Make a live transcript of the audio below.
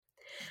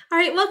All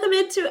right, welcome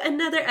into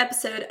another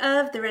episode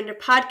of the Render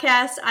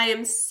Podcast. I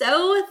am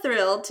so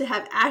thrilled to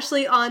have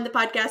Ashley on the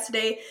podcast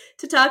today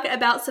to talk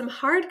about some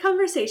hard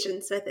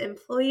conversations with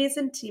employees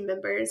and team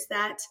members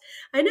that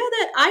I know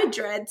that I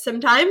dread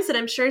sometimes, and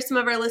I'm sure some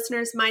of our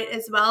listeners might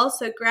as well.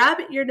 So grab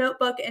your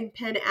notebook and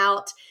pen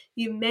out.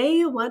 You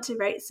may want to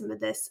write some of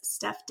this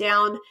stuff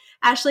down.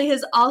 Ashley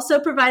has also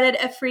provided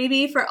a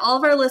freebie for all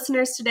of our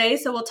listeners today,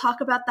 so we'll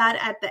talk about that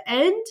at the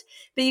end,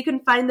 but you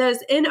can find those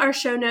in our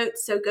show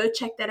notes, so go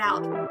check that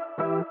out.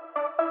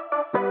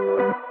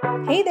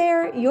 Hey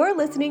there, you're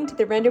listening to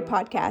the Render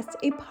Podcast,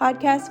 a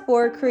podcast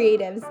for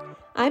creatives.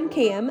 I'm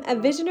Cam, a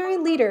visionary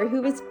leader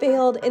who has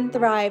failed and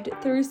thrived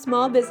through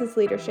small business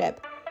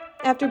leadership.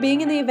 After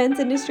being in the events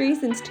industry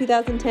since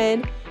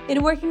 2010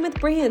 and working with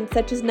brands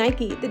such as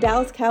Nike, the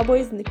Dallas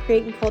Cowboys, and the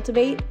Create and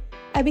Cultivate,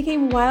 I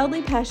became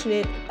wildly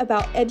passionate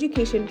about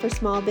education for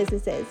small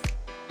businesses.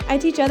 I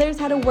teach others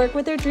how to work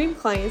with their dream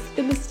clients,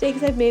 the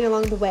mistakes I've made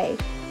along the way.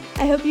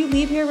 I hope you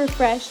leave here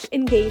refreshed,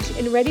 engaged,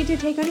 and ready to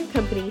take on your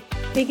company,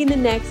 making the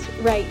next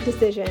right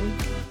decision.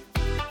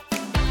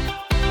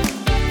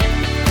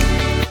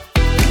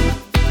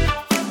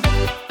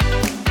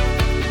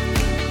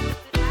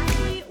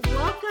 Ashley,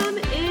 welcome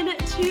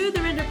into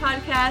the Render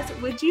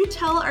Podcast. Would you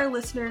tell our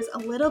listeners a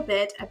little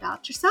bit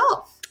about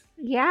yourself?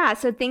 Yeah,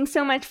 so thanks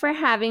so much for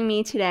having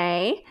me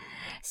today.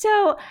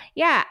 So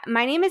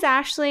my name is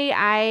Ashley.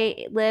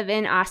 I live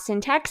in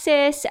Austin,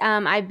 Texas.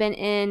 I've been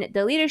in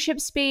the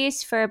leadership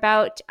space for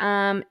about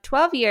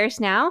 12 years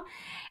now.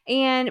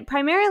 And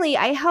primarily,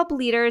 I help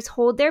leaders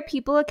hold their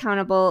people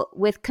accountable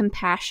with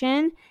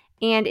compassion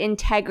and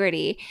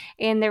integrity.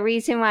 And the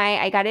reason why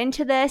I got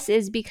into this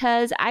is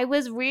because I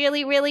was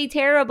really, really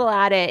terrible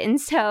at it. And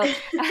so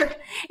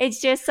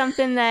it's just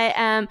something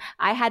that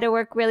I had to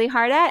work really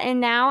hard at. And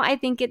now I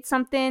think it's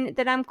something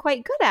that I'm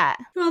quite good at.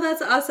 Well,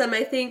 that's awesome.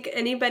 I think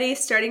anybody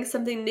starting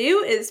something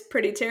new is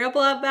pretty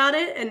terrible about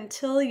it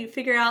until you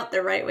figure out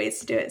the right ways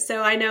to do it.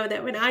 So I know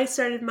that when I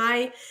started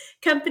my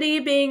company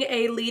being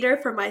a leader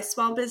for my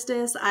small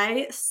business,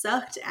 I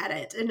sucked at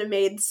it and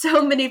made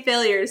so many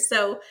failures.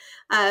 So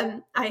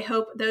I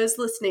hope those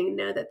listening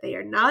know that they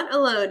are not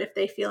alone if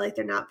they feel like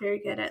they're not very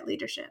good at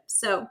leadership.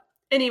 So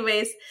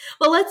anyways,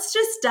 well, let's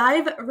just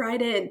dive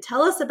right in.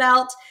 Tell us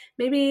about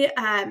maybe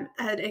an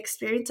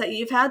experience that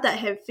you've had that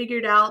have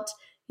figured out,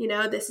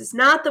 this is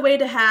not the way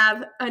to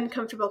have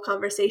uncomfortable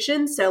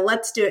conversations. So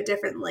let's do it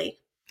differently.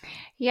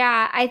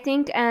 Yeah, I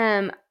think,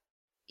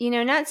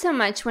 not so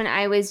much when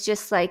I was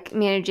just like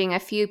managing a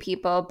few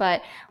people,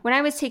 but when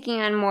I was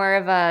taking on more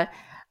of a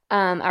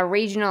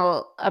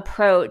regional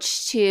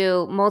approach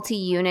to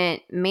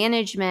multi-unit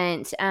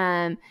management,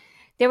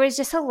 there was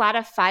just a lot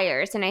of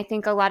fires. And I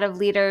think a lot of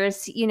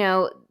leaders,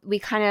 we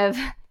kind of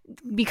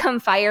become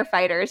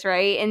firefighters,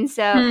 right? And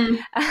so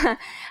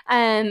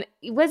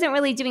it wasn't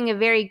really doing a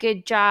very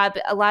good job.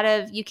 A lot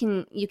of you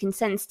can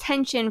sense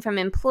tension from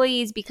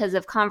employees because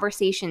of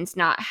conversations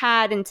not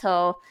had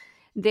until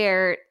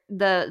the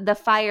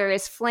fire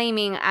is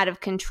flaming out of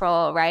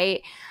control,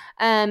 right?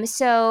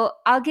 So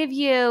I'll give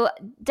you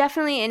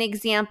definitely an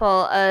example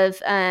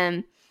of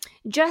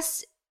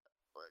just,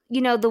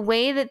 the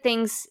way that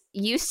things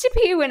used to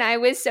be when I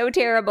was so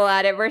terrible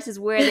at it versus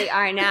where they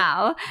are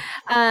now.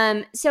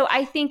 So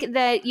I think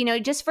that,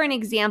 just for an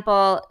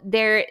example,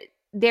 there's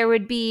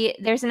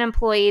an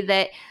employee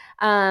that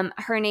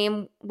her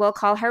name, we'll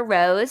call her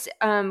Rose.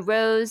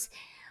 Rose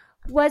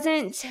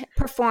wasn't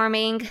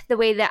performing the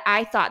way that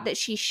I thought that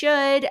she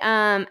should.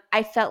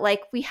 I felt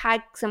like we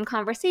had some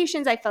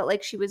conversations. I felt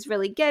like she was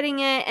really getting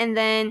it. And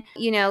then,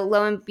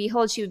 lo and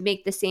behold, she would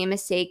make the same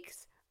mistakes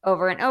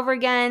over and over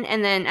again.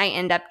 And then I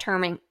end up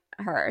terming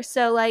her.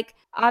 So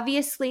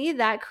obviously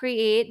that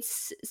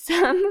creates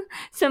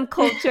some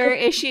culture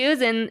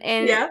issues in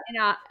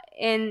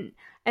an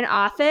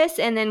office.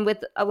 And then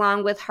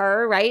along with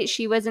her, right,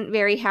 she wasn't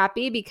very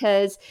happy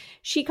because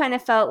she kind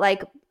of felt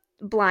like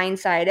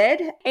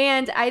blindsided.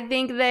 And I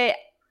think that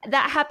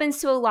happens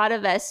to a lot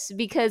of us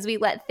because we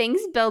let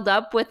things build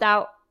up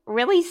without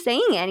really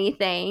saying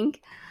anything.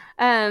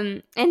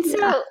 And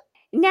so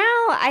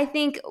now I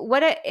think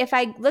if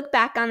I look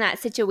back on that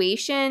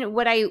situation,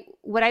 what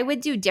I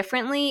would do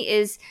differently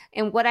is,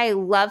 and what I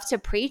love to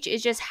preach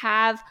is just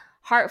have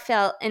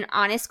heartfelt and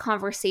honest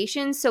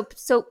conversations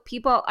so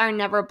people are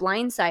never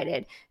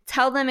blindsided.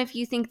 Tell them if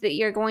you think that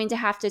you're going to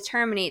have to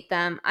terminate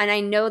them. And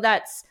I know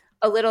that's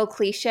a little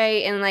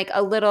cliche and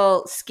a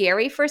little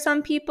scary for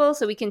some people,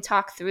 so we can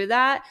talk through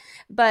that.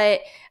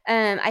 But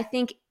I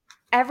think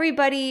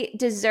everybody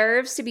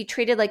deserves to be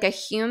treated like a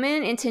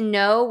human and to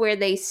know where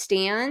they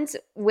stand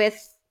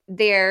with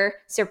their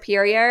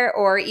superior,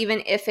 or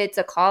even if it's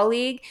a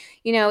colleague.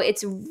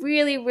 It's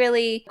really,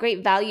 really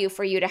great value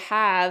for you to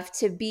have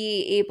to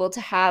be able to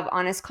have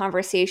honest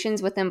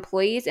conversations with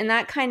employees. And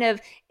that kind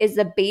of is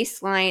the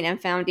baseline and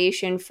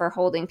foundation for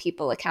holding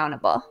people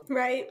accountable.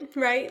 Right.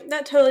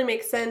 That totally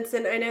makes sense.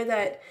 And I know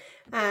that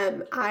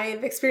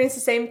I've experienced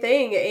the same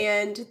thing.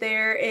 And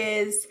there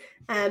is,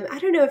 I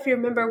don't know if you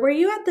remember, were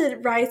you at the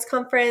RISE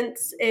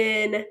conference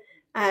in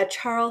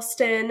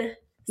Charleston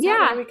Is that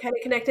where Yeah. we kind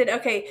of connected?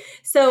 Okay.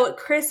 So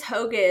Chris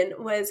Hogan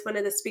was one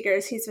of the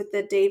speakers. He's with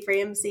the Dave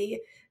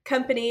Ramsey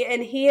company.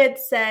 And he had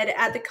said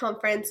at the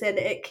conference, and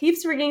it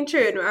keeps ringing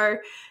true, and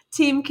our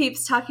team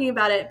keeps talking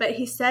about it, but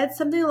he said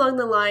something along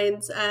the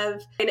lines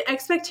of an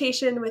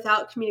expectation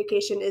without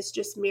communication is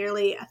just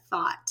merely a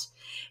thought.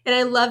 And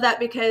I love that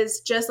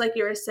because just like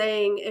you were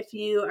saying, if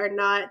you are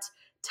not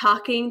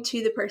talking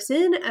to the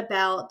person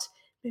about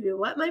maybe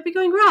what might be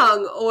going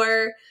wrong,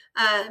 or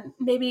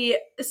maybe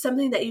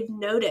something that you've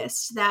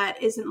noticed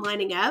that isn't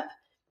lining up,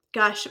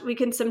 gosh, we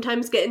can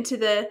sometimes get into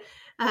the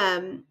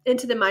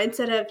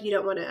mindset of you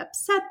don't want to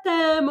upset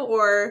them,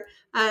 or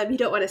you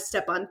don't want to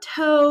step on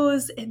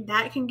toes, and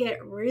that can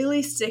get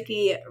really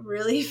sticky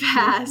really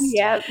fast.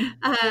 Yep.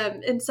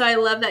 And so I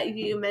love that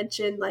you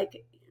mentioned,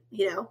 like,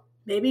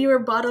 maybe you were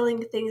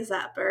bottling things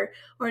up,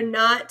 or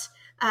not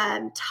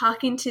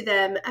talking to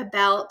them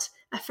about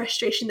a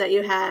frustration that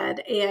you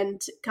had.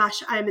 And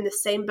gosh, I'm in the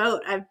same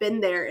boat. I've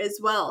been there as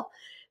well.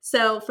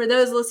 So for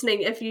those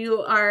listening, if you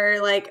are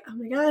like, oh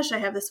my gosh, I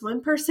have this one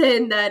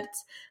person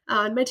that's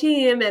on my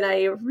team and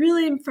I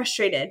really am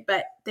frustrated,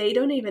 but they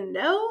don't even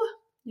know,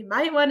 you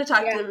might want to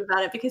talk to them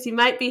about it, because you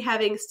might be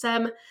having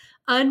some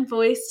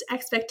unvoiced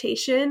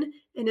expectation,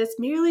 and it's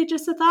merely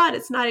just a thought.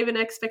 It's not even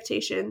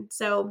expectation.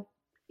 So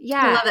I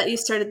Yeah. love that you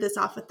started this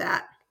off with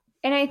that.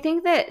 And I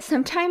think that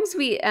sometimes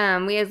we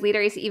as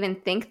leaders even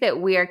think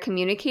that we are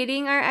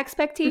communicating our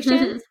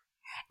expectations.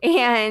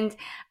 And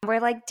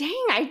we're like,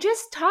 dang, I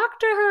just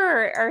talked to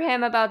her or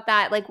him about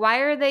that. Like, why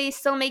are they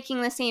still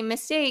making the same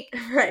mistake?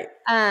 Right.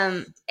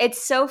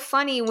 It's so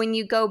funny when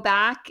you go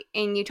back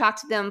and you talk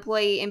to the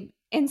employee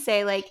and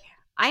say, like,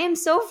 I am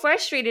so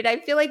frustrated. I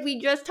feel like we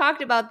just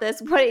talked about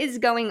this. What is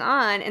going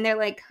on? And they're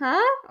like,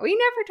 huh? We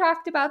never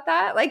talked about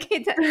that. Like,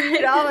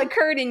 it all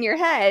occurred in your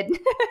head.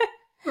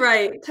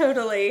 Right,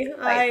 totally.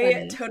 Quite I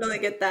funny. totally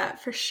get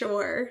that for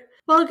sure.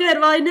 Well,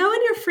 good. Well, I know in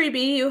your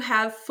freebie you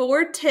have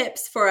 4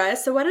 tips for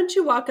us. So why don't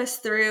you walk us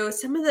through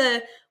some of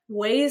the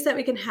ways that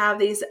we can have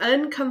these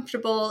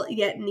uncomfortable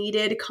yet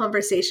needed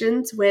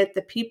conversations with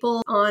the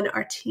people on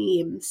our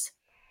teams?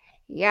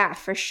 Yeah,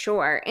 for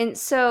sure. And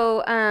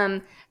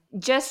so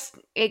just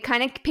it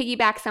kind of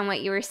piggybacks on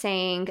what you were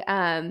saying.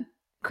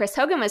 Chris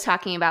Hogan was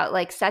talking about,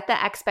 like, set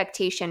the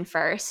expectation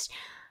first.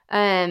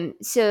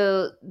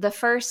 So the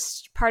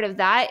first part of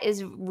that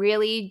is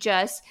really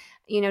just,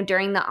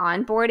 during the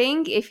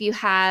onboarding, if you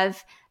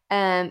have,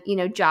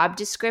 job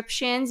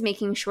descriptions,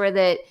 making sure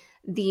that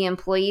the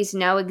employees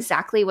know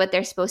exactly what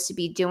they're supposed to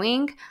be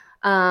doing.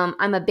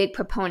 I'm a big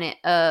proponent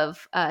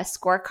of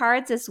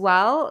scorecards as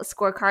well.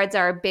 Scorecards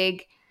are a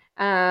big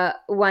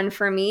one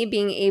for me,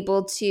 being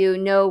able to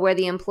know where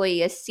the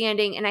employee is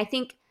standing. And I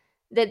think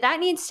that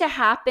needs to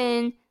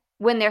happen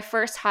when they're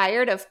first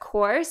hired, of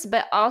course,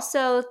 but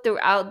also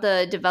throughout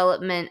the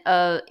development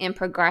of and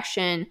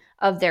progression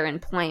of their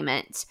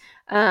employment.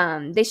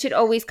 They should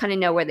always kind of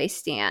know where they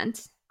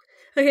stand.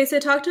 Okay, so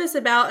talk to us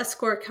about a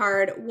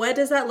scorecard. What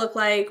does that look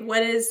like?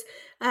 What is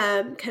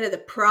kind of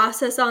the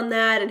process on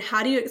that? And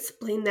how do you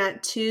explain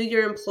that to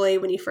your employee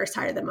when you first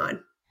hire them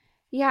on?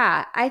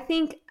 Yeah, I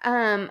think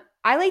I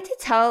like to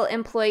tell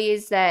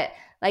employees that,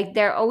 like,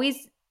 they're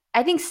always,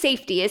 I think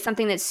safety is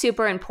something that's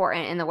super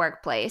important in the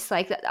workplace.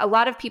 Like, a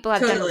lot of people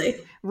have done Totally.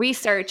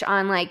 research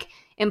on, like,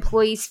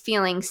 employees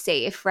feeling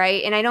safe,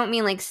 right? And I don't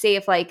mean like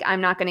safe like I'm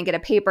not going to get a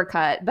paper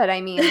cut, but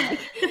I mean like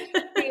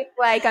safe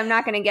like I'm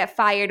not going to get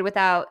fired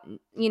without,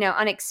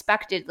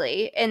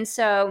 unexpectedly. And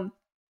so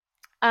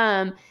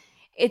um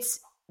it's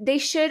they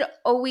should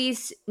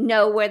always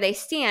know where they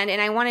stand,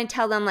 and I want to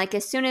tell them, like,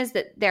 as soon as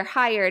that they're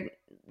hired,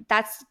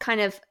 that's kind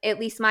of at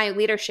least my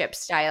leadership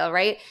style,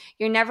 right?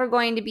 You're never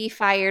going to be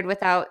fired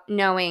without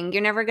knowing.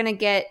 You're never going to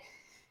get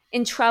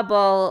in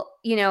trouble,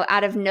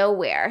 out of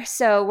nowhere.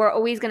 So we're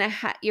always going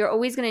to you're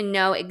always going to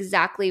know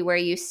exactly where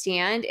you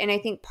stand. And I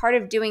think part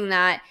of doing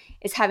that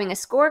is having a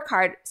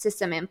scorecard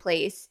system in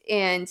place.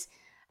 And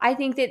I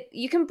think that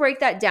you can break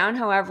that down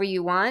however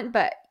you want,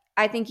 but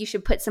I think you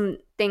should put some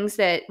things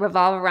that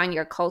revolve around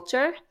your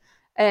culture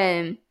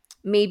and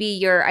maybe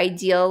your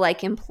ideal,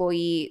 like,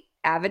 employee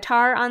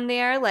avatar on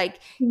there, like,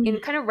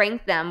 and kind of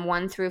rank them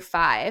 1 through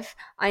 5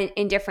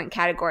 in different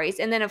categories.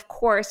 And then, of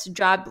course,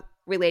 job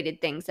related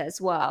things as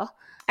well.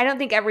 I don't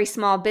think every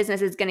small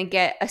business is going to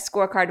get a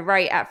scorecard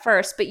right at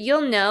first, but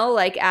you'll know,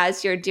 like,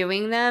 as you're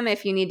doing them,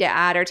 if you need to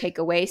add or take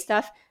away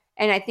stuff.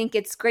 And I think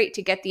it's great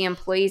to get the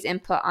employees'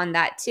 input on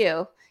that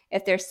too,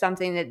 if there's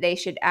something that they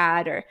should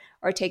add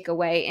or take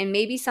away, and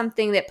maybe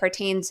something that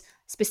pertains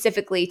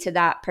specifically to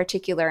that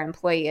particular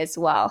employee as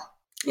well.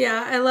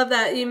 Yeah, I love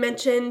that. You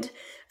mentioned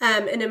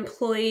an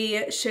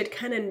employee should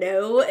kind of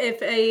know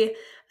if a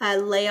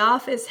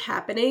layoff is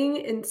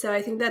happening. And so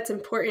I think that's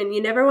important.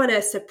 You never want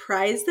to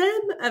surprise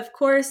them. Of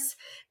course,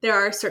 there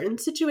are certain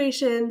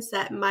situations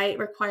that might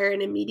require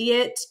an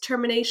immediate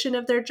termination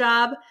of their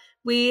job,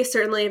 we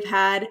certainly have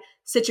had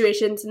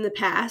situations in the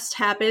past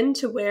happen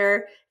to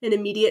where an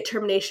immediate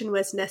termination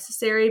was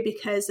necessary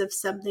because of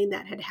something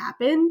that had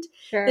happened.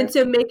 Sure. And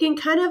so making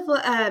kind of,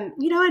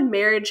 in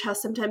marriage, how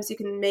sometimes you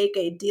can make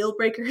a deal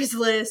breakers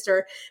list,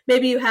 or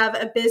maybe you have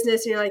a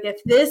business and you're like,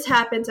 if this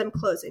happens, I'm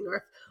closing,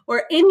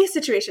 or any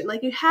situation,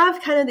 like you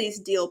have kind of these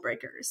deal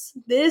breakers.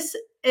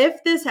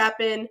 If this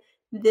happened,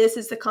 this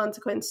is the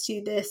consequence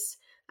to this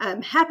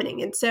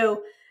happening. And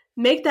so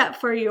make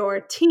that for your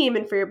team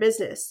and for your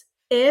business.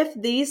 If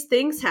these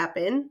things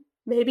happen,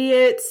 maybe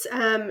it's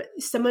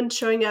someone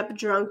showing up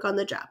drunk on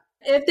the job.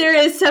 If there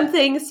is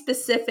something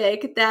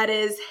specific that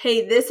is,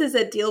 hey, this is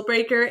a deal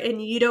breaker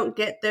and you don't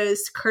get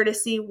those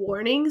courtesy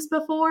warnings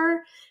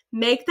before,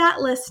 make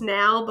that list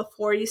now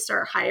before you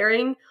start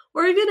hiring.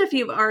 Or even if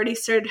you've already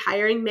started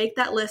hiring, make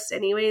that list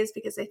anyways,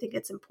 because I think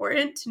it's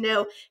important to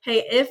know,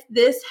 hey, if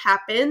this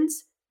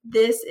happens,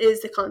 this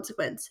is the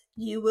consequence.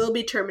 You will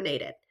be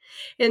terminated.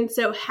 And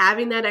so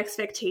having that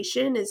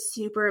expectation is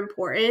super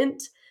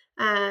important.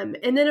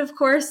 And then, of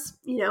course,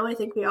 I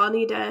think we all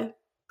need to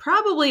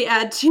probably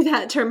add to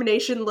that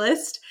termination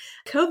list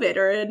COVID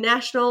or a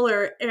national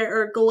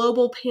or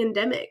global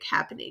pandemic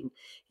happening.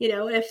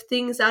 If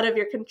things out of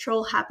your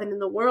control happen in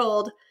the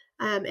world,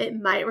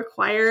 it might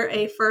require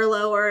a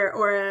furlough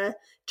or a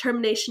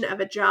termination of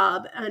a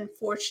job,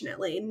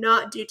 unfortunately,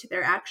 not due to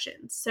their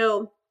actions.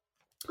 So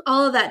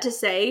all of that to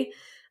say,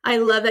 I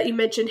love that you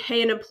mentioned,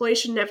 hey, an employee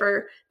should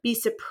never be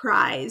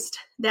surprised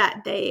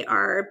that they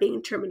are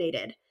being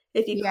terminated.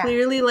 If you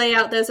clearly lay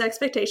out those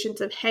expectations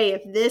of, hey,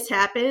 if this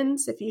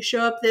happens, if you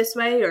show up this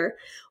way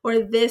or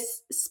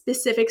this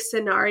specific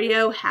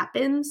scenario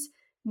happens,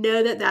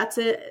 know that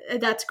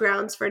that's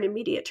grounds for an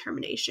immediate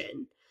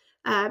termination.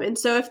 And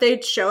so if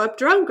they show up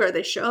drunk or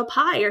they show up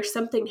high or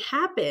something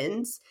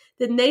happens,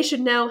 then they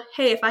should know,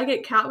 hey, if I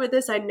get caught with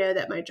this, I know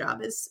that my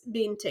job is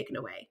being taken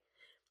away.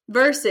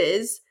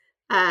 Versus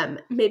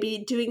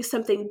maybe doing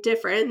something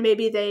different.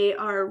 Maybe they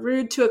are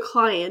rude to a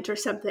client or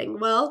something.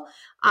 Well,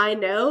 I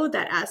know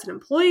that as an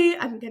employee,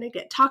 I'm going to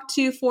get talked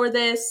to for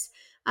this.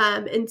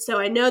 And so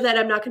I know that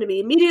I'm not going to be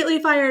immediately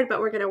fired, but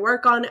we're going to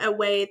work on a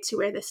way to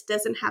where this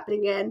doesn't happen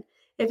again.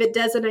 If it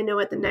doesn't, I know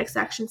what the next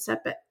action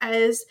step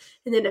is.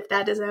 And then if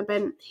that doesn't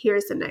happen,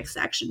 here's the next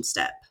action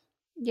step.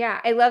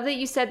 Yeah, I love that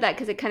you said that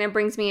because it kind of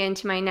brings me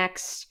into my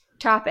next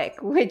topic,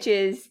 which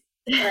is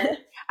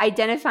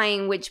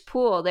identifying which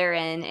pool they're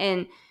in.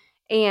 And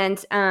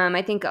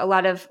I think a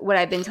lot of what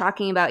I've been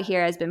talking about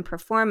here has been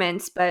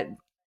performance, but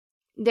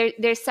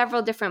there's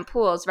several different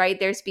pools, right?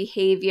 There's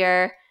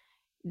behavior,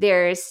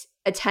 there's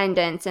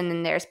attendance, and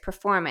then there's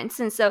performance.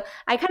 And so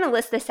I kind of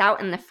list this out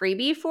in the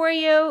freebie for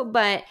you,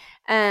 but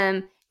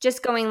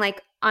just going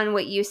like on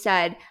what you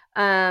said,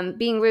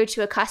 being rude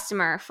to a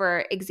customer,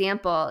 for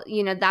example,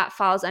 that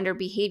falls under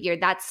behavior.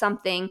 That's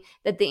something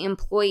that the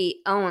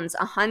employee owns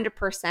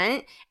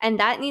 100%, and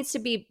that needs to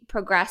be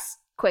progressed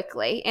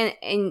quickly.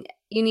 And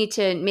you need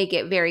to make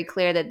it very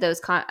clear that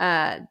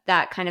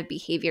that kind of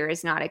behavior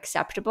is not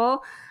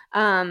acceptable.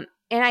 And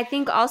I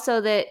think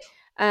also that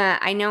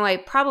I know I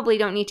probably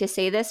don't need to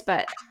say this,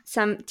 but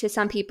to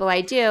some people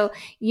I do.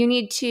 You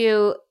need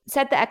to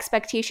set the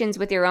expectations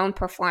with your own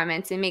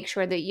performance and make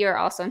sure that you're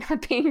also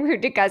not being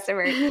rude to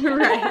customers.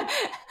 Right.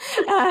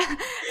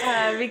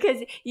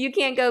 Because you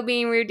can't go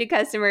being rude to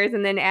customers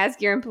and then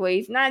ask your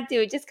employees not to.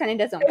 It just kind of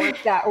doesn't work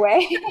that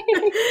way.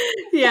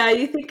 Yeah,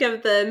 you think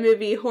of the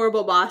movie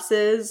Horrible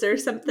Bosses or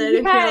something,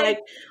 and you're like,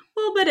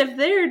 well, but if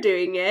they're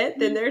doing it,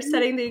 then they're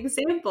setting the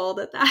example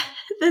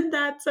then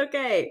that's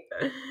okay.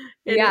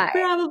 And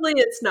probably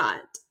it's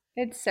not.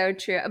 It's so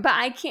true. But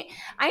I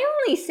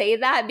only say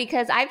that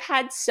because I've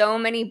had so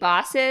many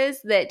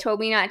bosses that told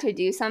me not to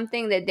do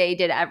something that they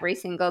did every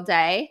single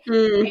day.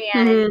 Mm-hmm.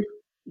 And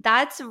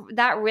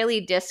that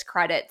really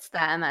discredits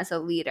them as a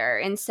leader.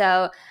 And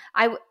so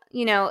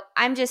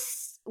I'm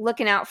just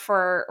looking out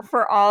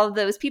for all of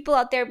those people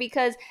out there,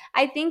 because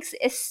I think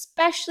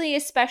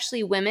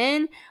especially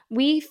women,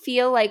 we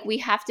feel like we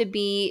have to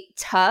be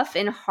tough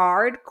and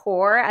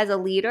hardcore as a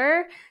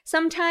leader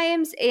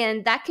sometimes,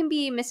 and that can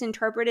be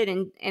misinterpreted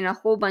in a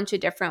whole bunch of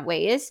different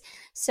ways.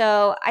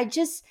 So I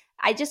just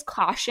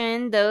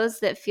caution those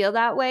that feel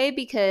that way,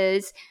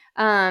 because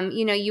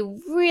you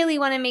really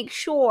want to make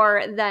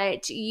sure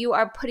that you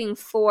are putting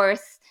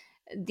forth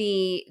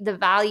the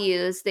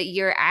values that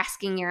you're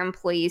asking your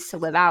employees to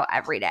live out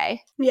every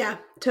day. Yeah,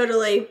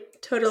 totally.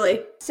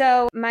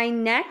 So my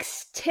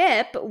next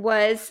tip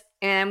was,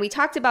 and we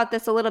talked about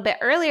this a little bit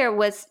earlier,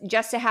 was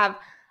just to have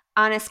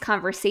honest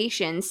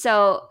conversations.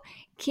 So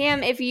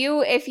Kim, if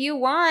you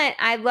want,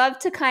 I'd love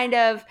to kind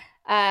of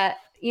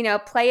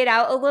play it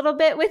out a little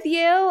bit with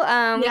you.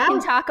 We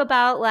can talk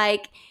about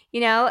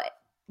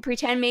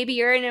pretend maybe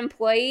you're an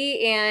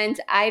employee and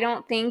I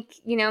don't think,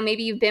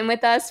 maybe you've been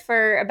with us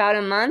for about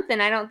a month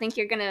and I don't think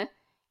you're going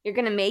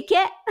to make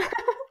it.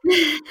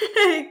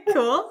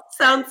 Cool.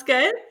 Sounds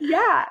good.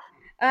 Yeah.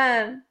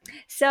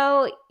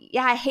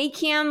 Hey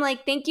Kim,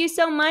 thank you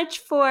so much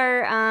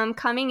for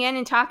coming in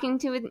and talking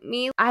to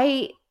me.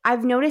 I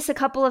I've noticed a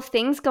couple of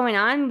things going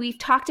on. We've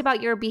talked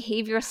about your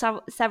behavior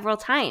several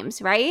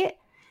times, right?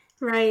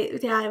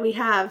 Right. Yeah, we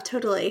have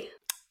totally.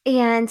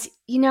 And,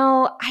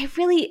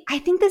 I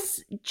think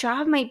this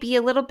job might be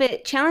a little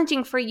bit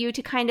challenging for you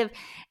to kind of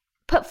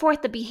put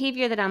forth the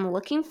behavior that I'm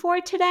looking for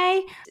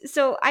today.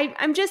 So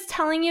I'm just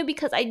telling you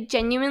because I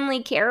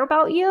genuinely care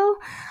about you.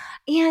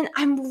 And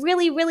I'm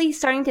really, really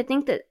starting to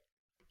think that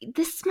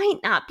this might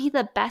not be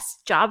the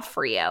best job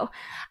for you.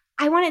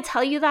 I want to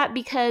tell you that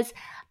because,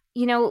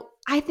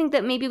 I think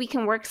that maybe we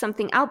can work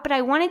something out, but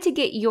I wanted to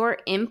get your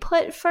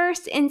input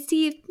first and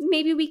see if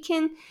maybe we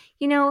can,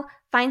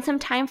 find some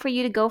time for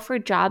you to go for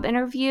job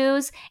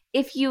interviews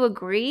if you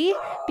agree,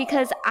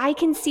 because I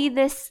can see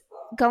this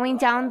going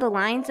down the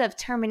lines of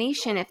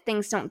termination if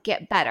things don't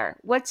get better.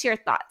 What's your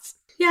thoughts?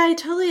 Yeah, I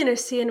totally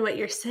understand what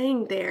you're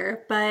saying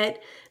there, but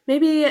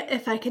maybe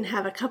if I can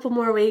have a couple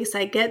more weeks,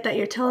 I get that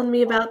you're telling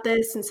me about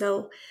this. And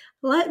so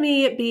let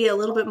me be a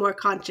little bit more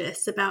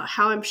conscious about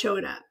how I'm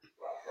showing up.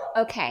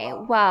 Okay,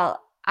 well,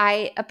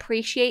 I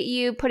appreciate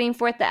you putting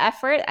forth the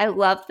effort. I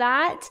love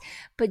that.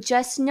 But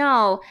just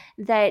know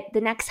that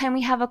the next time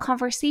we have a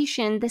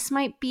conversation, this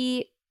might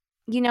be,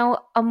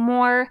 a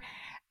more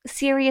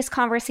serious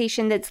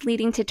conversation that's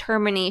leading to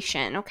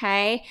termination.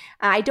 Okay.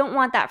 I don't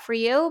want that for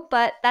you,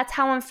 but that's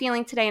how I'm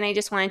feeling today. And I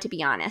just wanted to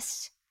be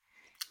honest.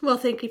 Well,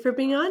 thank you for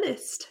being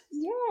honest.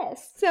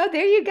 Yes. So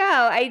there you go.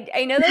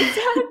 I know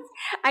that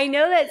I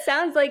know that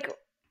sounds like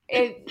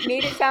it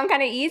made it sound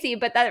kind of easy,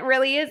 but that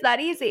really is that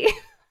easy.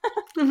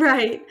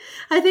 Right.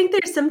 I think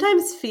there's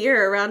sometimes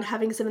fear around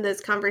having some of those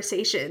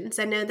conversations.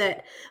 I know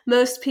that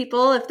most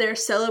people, if they're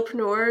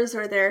solopreneurs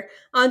or they're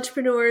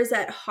entrepreneurs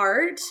at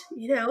heart,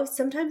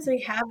 sometimes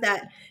we have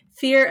that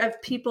fear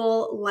of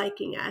people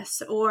liking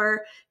us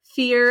or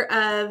fear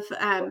of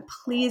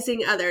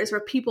pleasing others. We're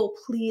people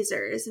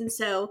pleasers. And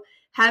so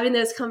having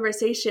those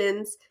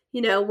conversations,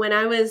 when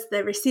I was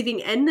the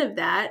receiving end of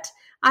that,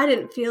 I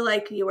didn't feel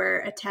like you were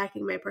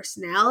attacking my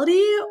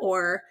personality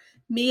or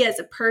me as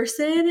a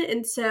person.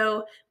 And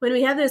so when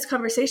we have those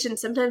conversations,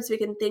 sometimes we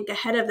can think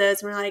ahead of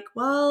those and we're like,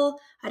 well,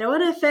 I don't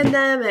want to offend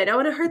them and I don't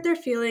want to hurt their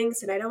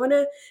feelings and I don't want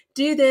to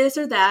do this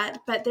or that.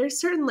 But there's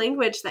certain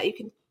language that you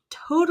can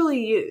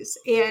totally use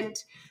and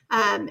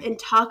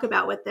talk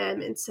about with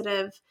them instead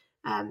of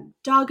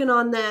dogging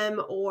on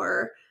them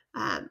or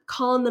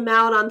calling them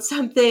out on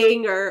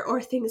something or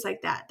things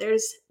like that.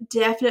 There's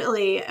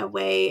definitely a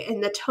way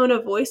in the tone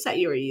of voice that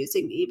you were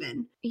using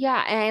even.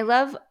 Yeah, and I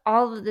love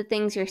all of the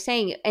things you're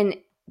saying. And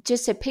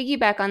just to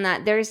piggyback on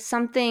that, there's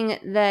something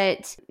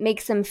that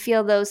makes them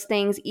feel those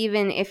things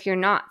even if you're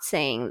not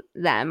saying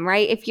them,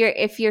 right? If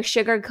you're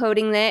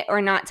sugarcoating it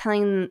or not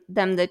telling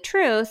them the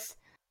truth,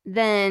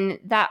 then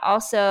that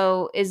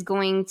also is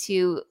going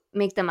to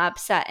make them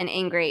upset and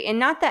angry. And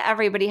not that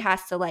everybody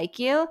has to like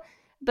you,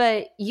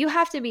 but you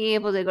have to be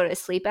able to go to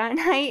sleep at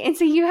night. And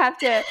so you have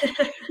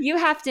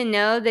to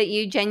know that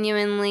you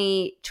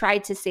genuinely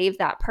tried to save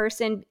that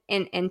person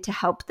and to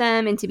help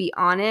them and to be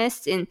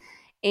honest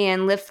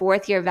and live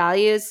forth your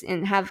values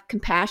and have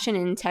compassion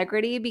and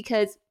integrity,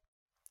 because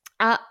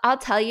I'll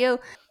tell you,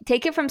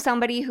 take it from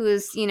somebody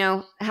who's,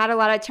 had a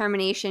lot of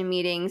termination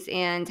meetings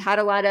and had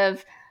a lot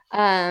of,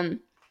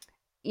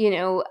 you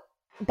know,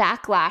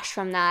 backlash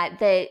from that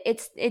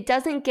it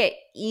doesn't get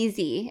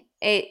easy.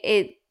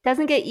 It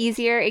doesn't get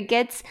easier. It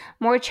gets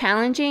more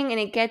challenging,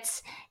 and it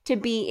gets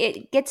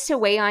to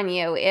weigh on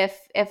you if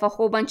a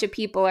whole bunch of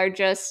people are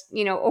just,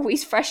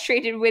 always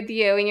frustrated with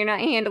you and you're not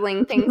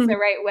handling things the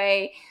right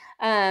way.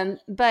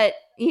 But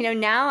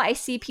now I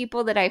see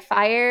people that I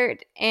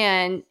fired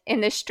and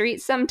in the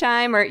streets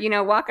sometime, or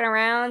walking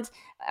around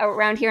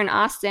here in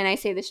Austin. I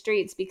say the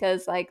streets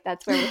because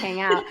that's where we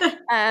hang out.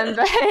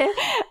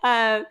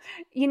 But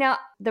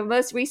the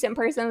most recent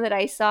person that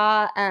I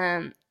saw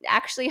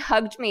actually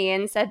hugged me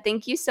and said,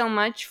 "Thank you so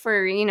much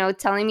for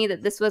telling me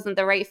that this wasn't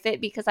the right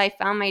fit, because I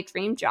found my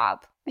dream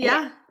job."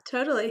 Yeah,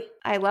 totally.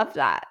 I love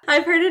that.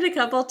 I've heard it a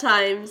couple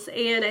times,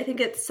 and I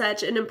think it's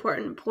such an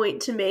important point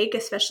to make,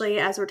 especially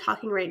as we're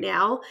talking right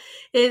now,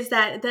 is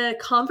that the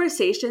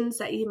conversations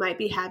that you might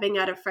be having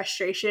out of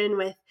frustration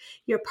with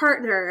your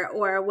partner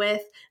or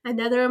with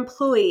another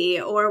employee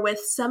or with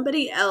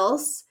somebody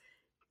else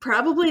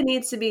probably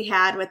needs to be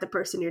had with the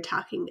person you're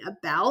talking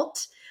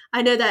about.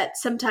 I know that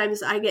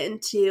sometimes I get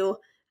into,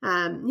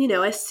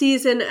 a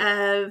season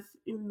of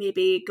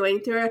maybe going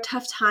through a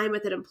tough time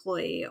with an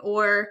employee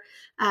or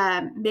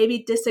maybe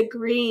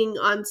disagreeing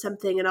on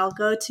something, and I'll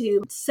go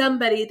to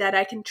somebody that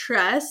I can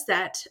trust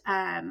that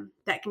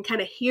can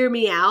kind of hear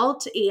me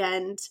out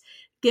and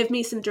give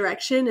me some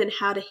direction in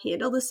how to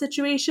handle the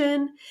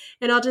situation.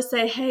 And I'll just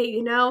say,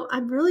 hey,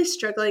 I'm really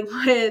struggling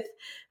with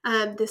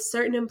this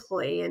certain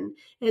employee,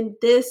 and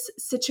this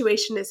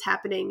situation is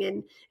happening,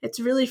 and it's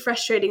really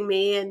frustrating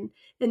me. And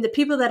the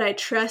people that I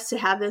trust to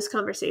have those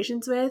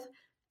conversations with,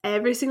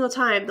 every single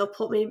time they'll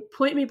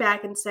point me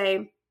back and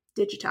say,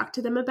 "Did you talk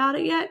to them about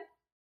it yet?"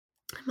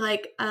 I'm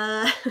like,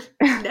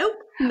 nope,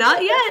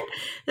 not yet.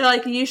 They're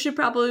like, "You should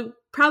probably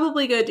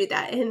probably go do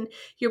that. And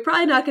you're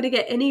probably not going to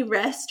get any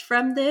rest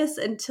from this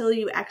until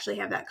you actually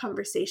have that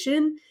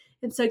conversation.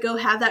 And so go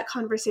have that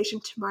conversation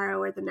tomorrow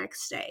or the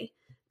next day.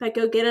 But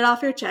go get it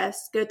off your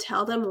chest. Go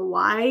tell them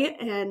why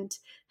and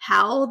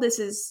how this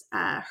is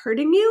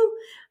hurting you.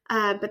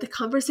 But the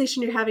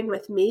conversation you're having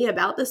with me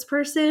about this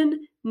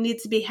person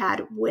needs to be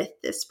had with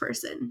this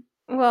person.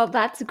 Well,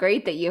 that's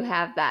great that you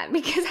have that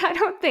because I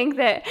don't think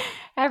that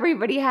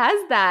everybody has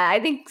that. I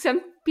think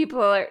some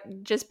people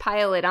just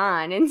pile it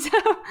on. And so,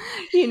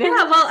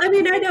 Yeah, well, I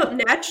mean, I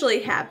don't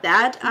naturally have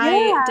that. I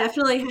Yeah.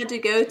 definitely had to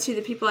go to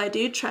the people I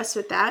do trust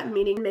with that,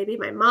 meaning maybe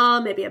my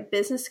mom, maybe a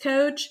business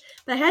coach.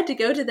 But I had to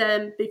go to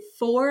them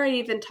before I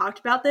even talked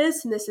about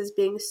this. And this is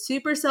being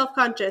super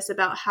self-conscious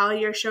about how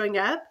you're showing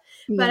up.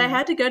 But I Yeah.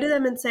 had to go to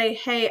them and say,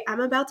 hey,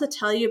 I'm about to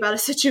tell you about a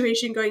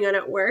situation going on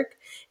at work.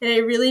 And I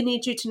really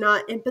need you to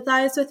not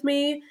empathize with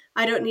me.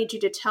 I don't need you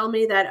to tell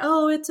me that,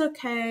 oh, it's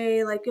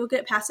okay, like you'll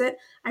get past it.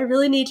 I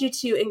really need you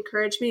to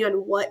encourage me on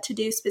what to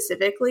do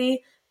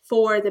specifically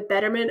for the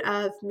betterment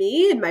of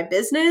me and my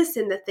business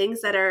and the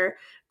things that are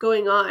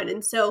going on.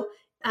 And so,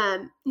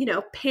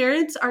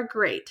 parents are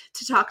great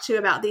to talk to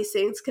about these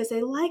things because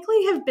they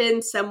likely have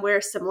been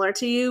somewhere similar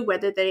to you,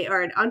 whether they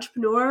are an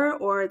entrepreneur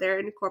or they're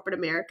in corporate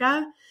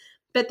America,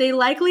 but they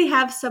likely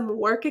have some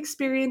work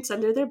experience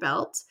under their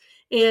belt.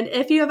 And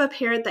if you have a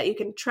parent that you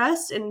can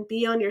trust and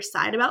be on your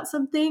side about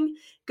something,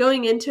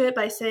 going into it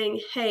by saying,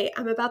 hey,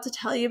 I'm about to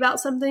tell you about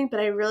something, but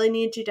I really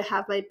need you to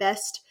have my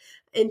best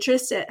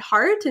interest at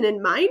heart and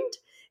in mind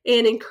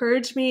and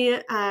encourage me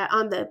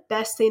on the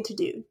best thing to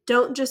do.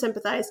 Don't just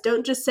empathize.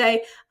 Don't just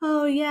say,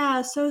 oh,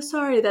 yeah, so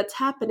sorry that's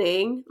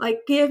happening.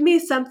 Like, give me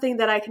something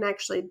that I can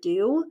actually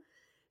do.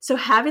 So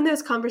having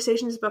those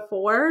conversations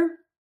before,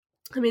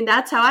 I mean,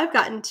 that's how I've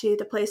gotten to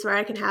the place where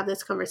I can have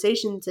those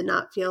conversations and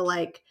not feel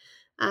like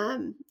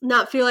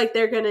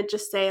they're going to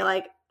just say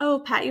like,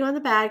 oh, pat you on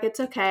the back. It's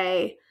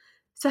okay.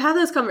 So have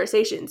those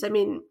conversations. I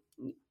mean,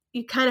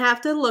 you kind of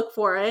have to look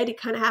for it. You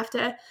kind of have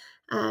to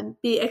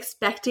be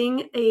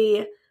expecting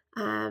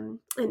an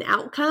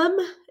outcome.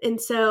 And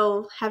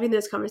so having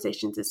those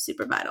conversations is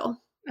super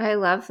vital. I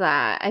love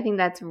that. I think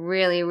that's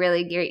really,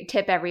 really great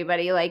tip,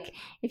 everybody. Like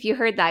if you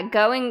heard that,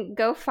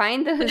 go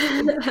find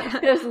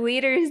those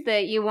leaders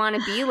that you want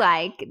to be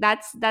like.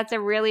 That's a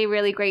really,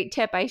 really great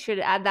tip. I should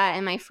add that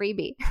in my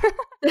freebie.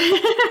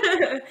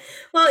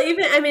 Well,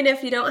 even, I mean,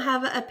 if you don't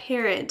have a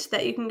parent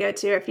that you can go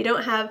to, or if you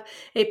don't have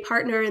a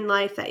partner in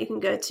life that you can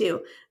go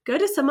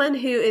to someone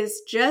who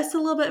is just a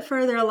little bit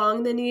further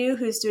along than you,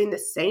 who's doing the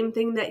same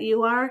thing that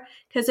you are,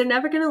 because they're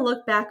never going to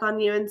look back on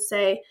you and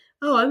say,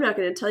 oh, I'm not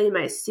going to tell you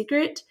my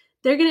secret.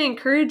 They're going to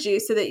encourage you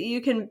so that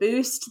you can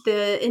boost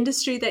the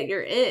industry that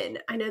you're in.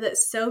 I know that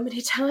so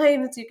many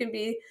times you can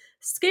be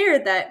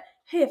scared that,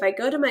 hey, if I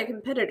go to my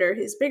competitor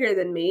who's bigger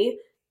than me,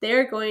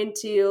 they're going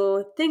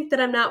to think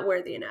that I'm not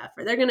worthy enough,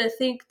 or they're going to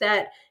think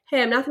that,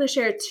 hey, I'm not going to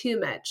share too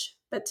much.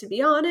 But to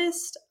be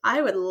honest,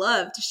 I would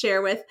love to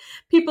share with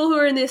people who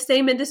are in the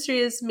same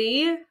industry as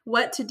me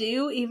what to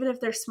do, even if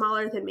they're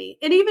smaller than me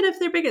and even if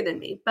they're bigger than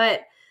me.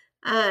 But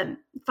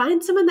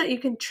find someone that you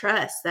can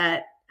trust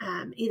that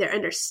either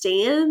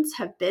understands,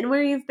 have been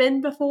where you've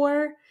been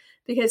before,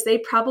 because they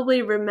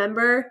probably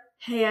remember,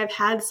 hey, I've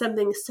had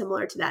something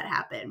similar to that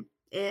happen.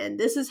 And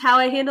this is how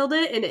I handled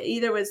it. And it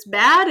either was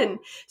bad and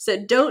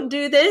said, don't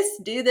do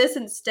this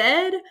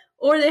instead,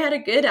 or they had a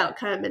good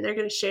outcome and they're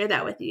going to share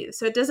that with you.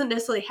 So it doesn't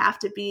necessarily have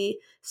to be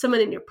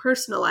someone in your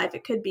personal life.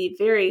 It could be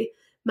very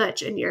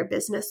much in your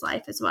business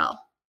life as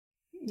well.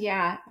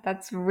 Yeah,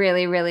 that's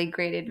really, really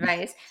great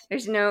advice.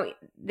 There's no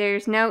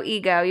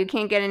ego. You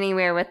can't get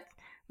anywhere with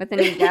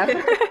an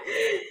ego.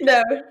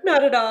 No,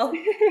 not at all.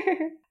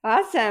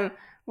 Awesome.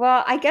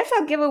 Well, I guess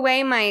I'll give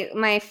away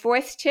my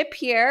fourth tip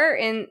here,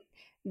 and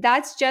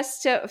that's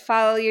just to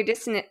follow your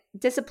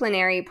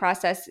disciplinary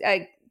process.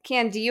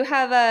 Cam, do you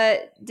have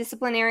a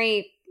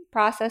disciplinary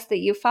process that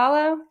you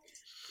follow?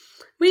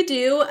 We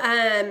do.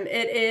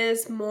 It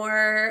is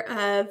more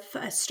of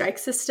a strike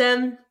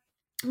system.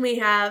 We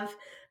have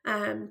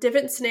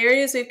different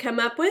scenarios we've come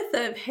up with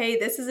of, hey,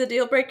 this is a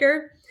deal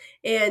breaker.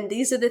 And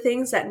these are the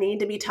things that need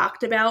to be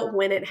talked about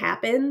when it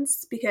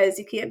happens, because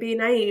you can't be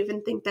naive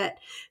and think that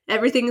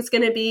everything is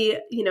going to be,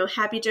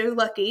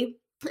 happy-go-lucky.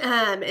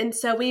 And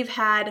so we've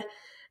had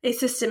a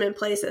system in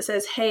place that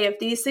says, hey, if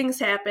these things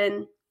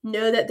happen,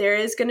 know that there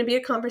is going to be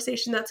a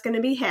conversation that's going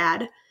to be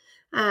had.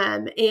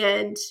 We're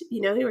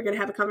going to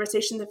have a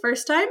conversation the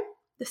first time.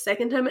 The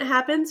second time it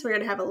happens, we're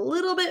going to have a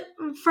little bit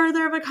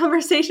further of a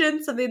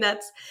conversation, something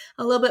that's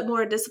a little bit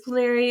more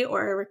disciplinary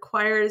or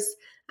requires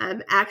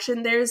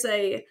action. There's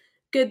a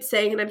good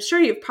saying, and I'm sure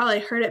you've probably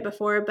heard it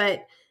before,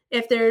 but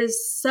if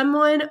there's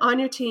someone on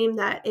your team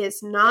that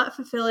is not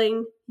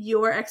fulfilling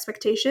your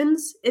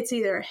expectations, it's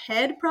either a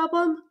head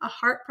problem, a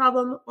heart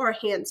problem, or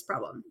a hands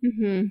problem.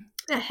 Mm-hmm.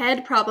 A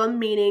head problem,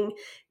 meaning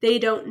they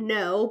don't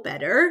know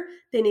better.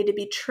 They need to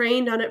be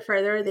trained on it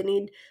further. They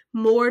need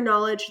more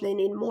knowledge. They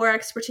need more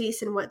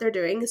expertise in what they're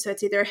doing. So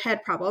it's either a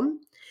head problem.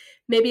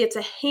 Maybe it's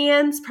a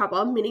hands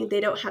problem, meaning they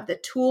don't have the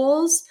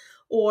tools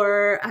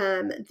or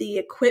the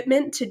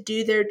equipment to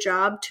do their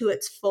job to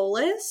its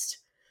fullest.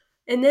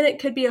 And then it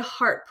could be a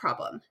heart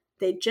problem.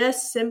 They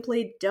just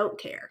simply don't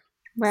care.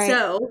 Right.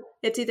 So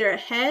it's either a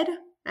head,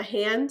 a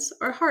hands,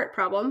 or heart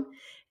problem.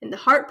 And the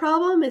heart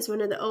problem is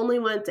one of the only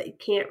ones that you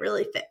can't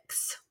really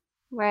fix.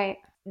 Right.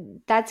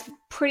 That's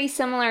pretty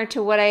similar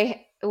to what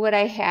I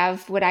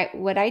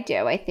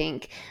do. I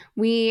think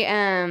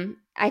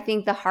I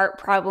think the heart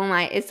problem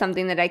is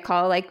something that I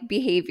call like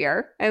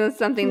behavior. And it's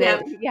something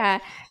that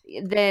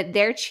that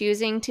they're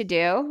choosing to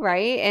do,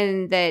 right?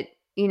 And that,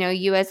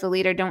 you as the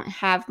leader don't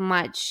have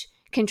much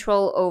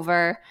control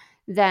over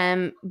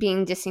them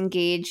being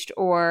disengaged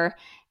or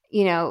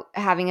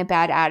having a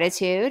bad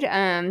attitude.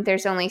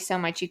 There's only so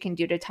much you can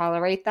do to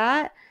tolerate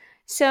that.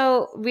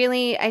 So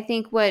really, I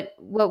think what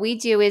we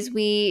do is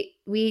we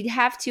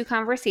have two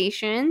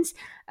conversations.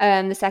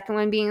 The second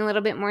one being a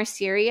little bit more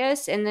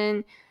serious, and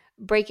then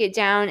break it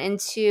down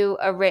into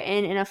a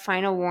written and a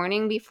final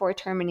warning before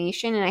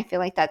termination. And I feel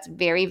like that's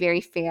very,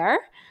 very fair.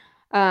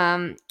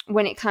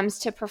 When it comes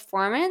to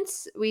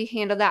performance, we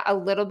handle that a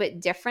little bit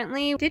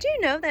differently. Did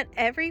you know that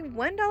every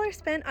 $1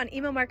 spent on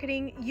email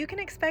marketing, you can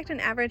expect an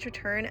average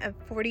return of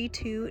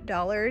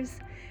 $42?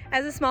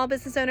 As a small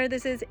business owner,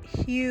 this is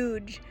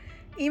huge.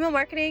 Email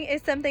marketing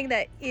is something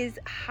that is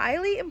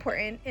highly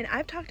important, and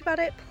I've talked about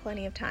it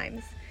plenty of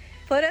times.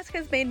 Flowdesk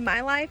has made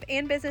my life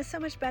and business so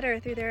much better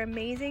through their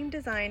amazing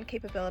design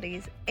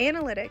capabilities,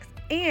 analytics,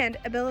 and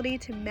ability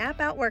to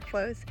map out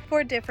workflows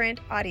for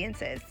different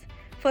audiences.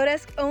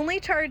 Flowdesk only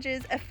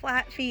charges a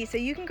flat fee, so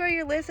you can grow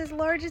your list as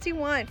large as you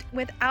want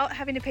without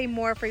having to pay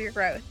more for your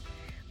growth.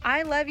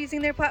 I love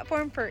using their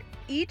platform for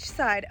each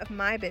side of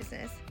my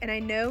business, and I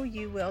know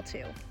you will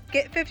too.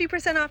 Get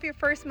 50% off your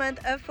first month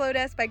of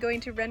Flowdesk by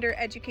going to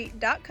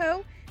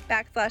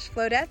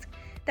rendereducate.co/Flowdesk.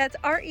 That's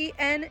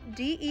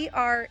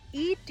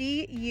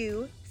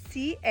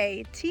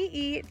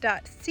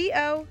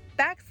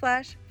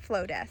rendereducate.co/Flowdesk.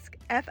 FLODESK.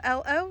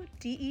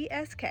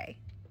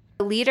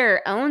 The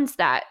leader owns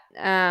that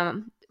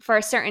for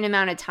a certain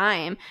amount of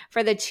time.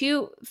 For the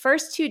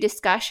first two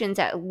discussions,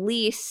 at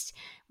least,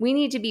 we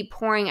need to be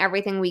pouring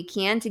everything we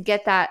can to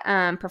get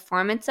that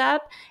performance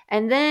up.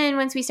 And then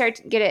once we start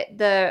to get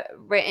the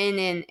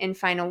written and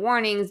final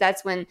warnings,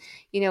 that's when,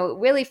 it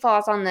really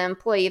falls on the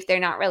employee if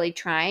they're not really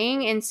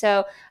trying. And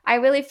so I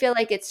really feel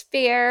like it's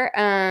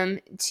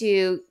fair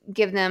to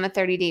give them a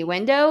 30-day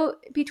window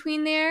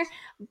between there.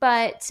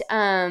 But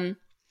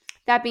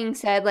that being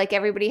said, like,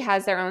 everybody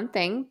has their own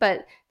thing,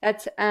 but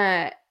that's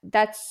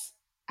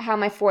how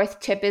my fourth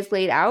tip is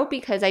laid out,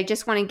 because I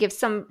just want to give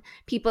some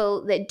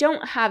people that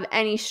don't have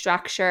any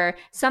structure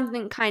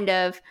something kind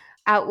of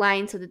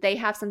outlined so that they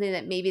have something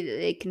that maybe that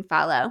they can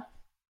follow.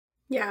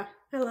 Yeah,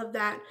 I love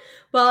that.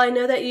 Well, I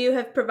know that you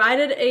have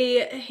provided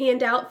a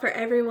handout for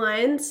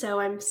everyone, so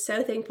I'm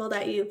so thankful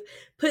that you've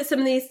put some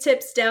of these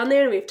tips down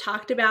there and we've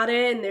talked about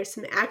it, and there's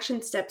some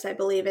action steps, I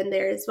believe, in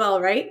there as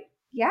well, right?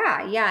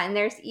 Yeah. And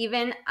there's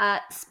even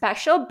a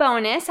special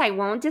bonus. I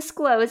won't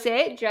disclose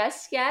it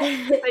just yet,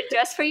 but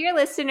just for your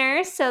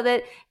listeners so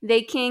that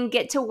they can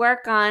get to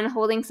work on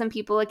holding some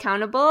people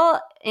accountable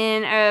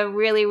in a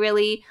really,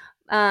 really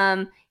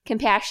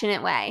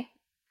compassionate way.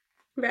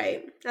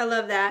 Right. I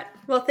love that.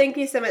 Well, thank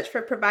you so much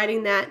for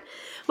providing that.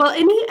 Well,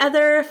 any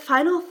other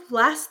final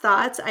last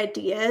thoughts,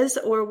 ideas,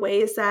 or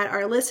ways that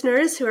our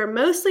listeners who are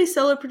mostly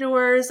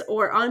solopreneurs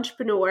or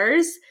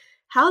entrepreneurs,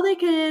 how they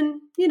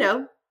can,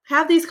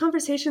 have these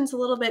conversations a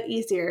little bit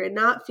easier and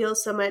not feel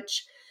so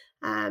much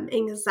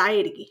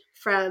anxiety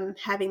from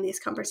having these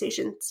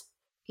conversations?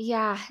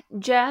 Yeah,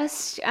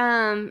 just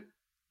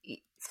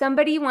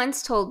somebody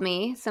once told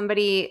me,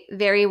 somebody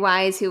very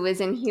wise who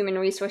was in human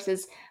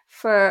resources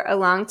for a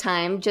long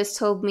time, just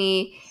told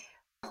me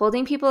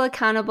holding people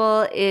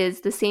accountable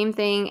is the same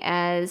thing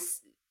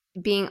as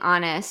being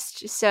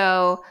honest.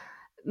 So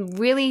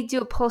really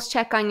do a pulse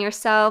check on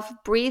yourself,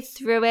 breathe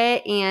through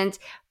it, and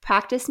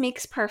practice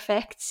makes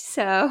perfect.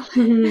 So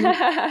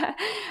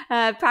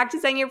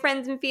practice on your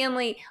friends and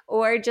family,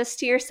 or just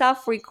to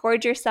yourself,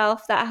 record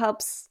yourself. That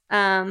helps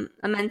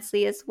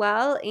immensely as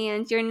well.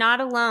 And you're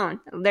not alone.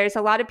 There's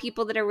a lot of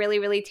people that are really,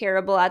 really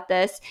terrible at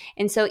this.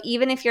 And so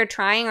even if you're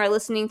trying or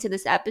listening to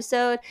this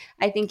episode,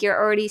 I think you're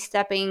already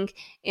stepping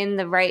in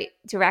the right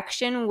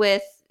direction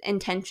with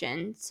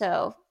intention.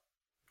 So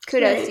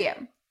kudos to you.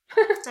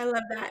 I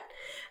love that.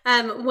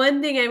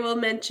 One thing I will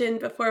mention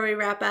before we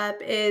wrap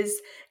up is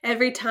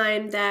every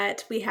time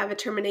that we have a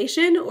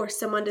termination or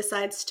someone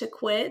decides to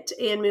quit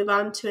and move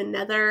on to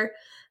another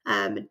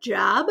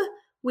job,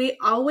 we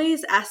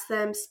always ask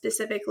them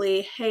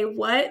specifically, hey,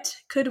 what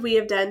could we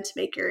have done to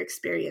make your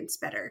experience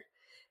better?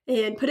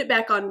 And put it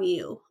back on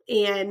you,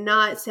 and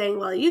not saying,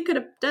 well, you could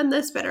have done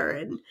this better,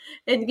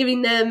 and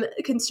giving them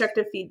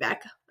constructive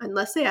feedback,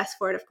 unless they ask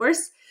for it, of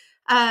course.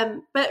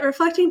 But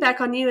reflecting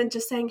back on you and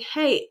just saying,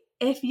 hey,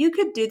 if you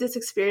could do this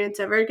experience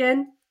over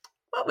again,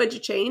 what would you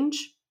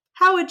change?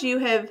 How would you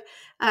have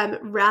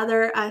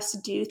rather us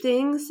do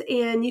things?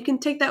 And you can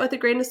take that with a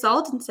grain of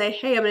salt and say,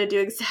 hey, I'm going to do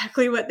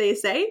exactly what they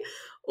say.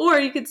 Or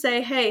you could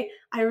say, hey,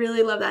 I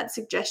really love that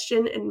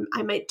suggestion and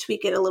I might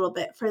tweak it a little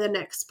bit for the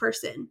next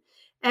person.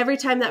 Every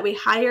time that we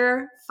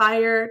hire,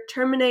 fire,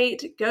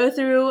 terminate, go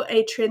through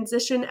a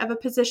transition of a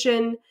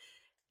position,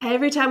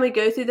 every time we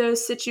go through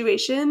those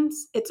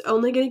situations, it's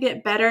only going to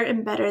get better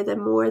and better the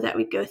more that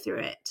we go through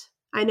it.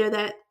 I know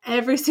that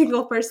every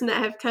single person that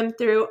have come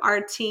through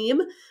our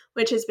team,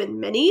 which has been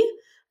many,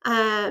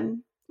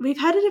 we've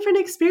had a different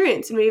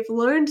experience and we've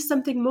learned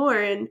something more.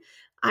 And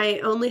I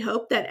only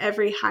hope that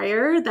every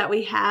hire that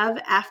we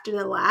have after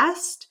the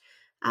last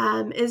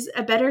is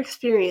a better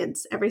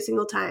experience every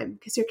single time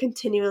because you're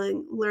continually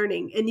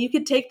learning. And you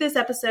could take this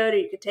episode or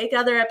you could take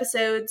other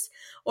episodes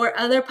or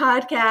other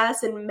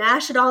podcasts and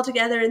mash it all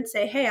together and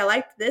say, hey, I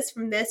liked this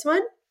from this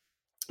one.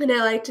 And I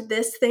liked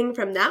this thing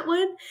from that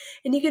one.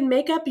 And you can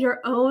make up your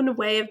own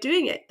way of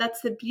doing it.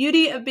 That's the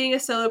beauty of being a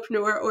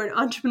solopreneur or an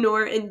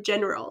entrepreneur in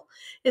general,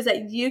 is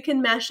that you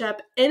can mash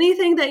up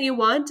anything that you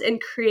want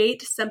and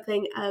create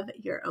something of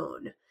your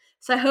own.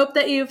 So I hope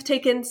that you've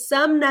taken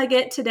some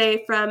nugget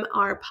today from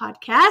our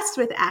podcast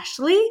with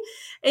Ashley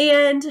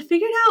and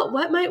figured out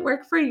what might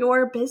work for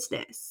your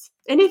business.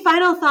 Any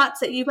final thoughts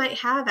that you might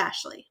have,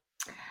 Ashley?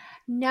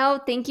 No,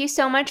 thank you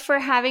so much for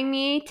having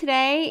me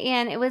today,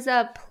 and it was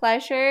a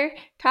pleasure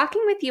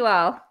talking with you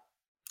all.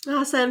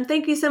 Awesome.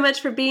 Thank you so much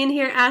for being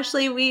here,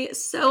 Ashley. We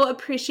so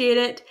appreciate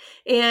it.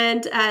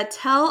 And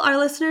tell our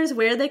listeners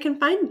where they can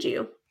find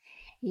you.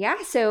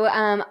 Yeah, so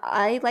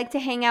I like to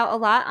hang out a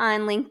lot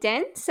on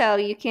LinkedIn, so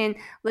you can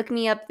look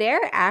me up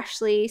there,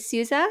 Ashley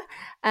Sousa.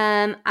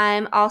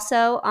 I'm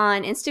also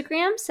on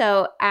Instagram,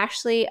 so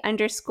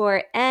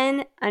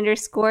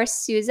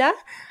Ashley_N_Sousa.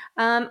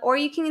 Or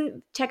you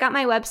can check out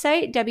my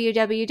website,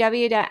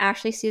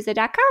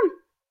 www.ashleysousa.com.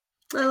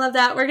 I love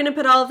that. We're going to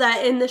put all of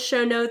that in the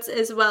show notes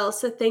as well.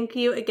 So thank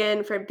you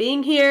again for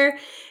being here.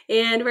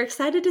 And we're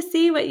excited to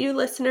see what you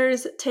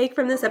listeners take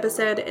from this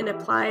episode and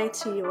apply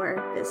to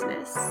your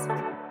business.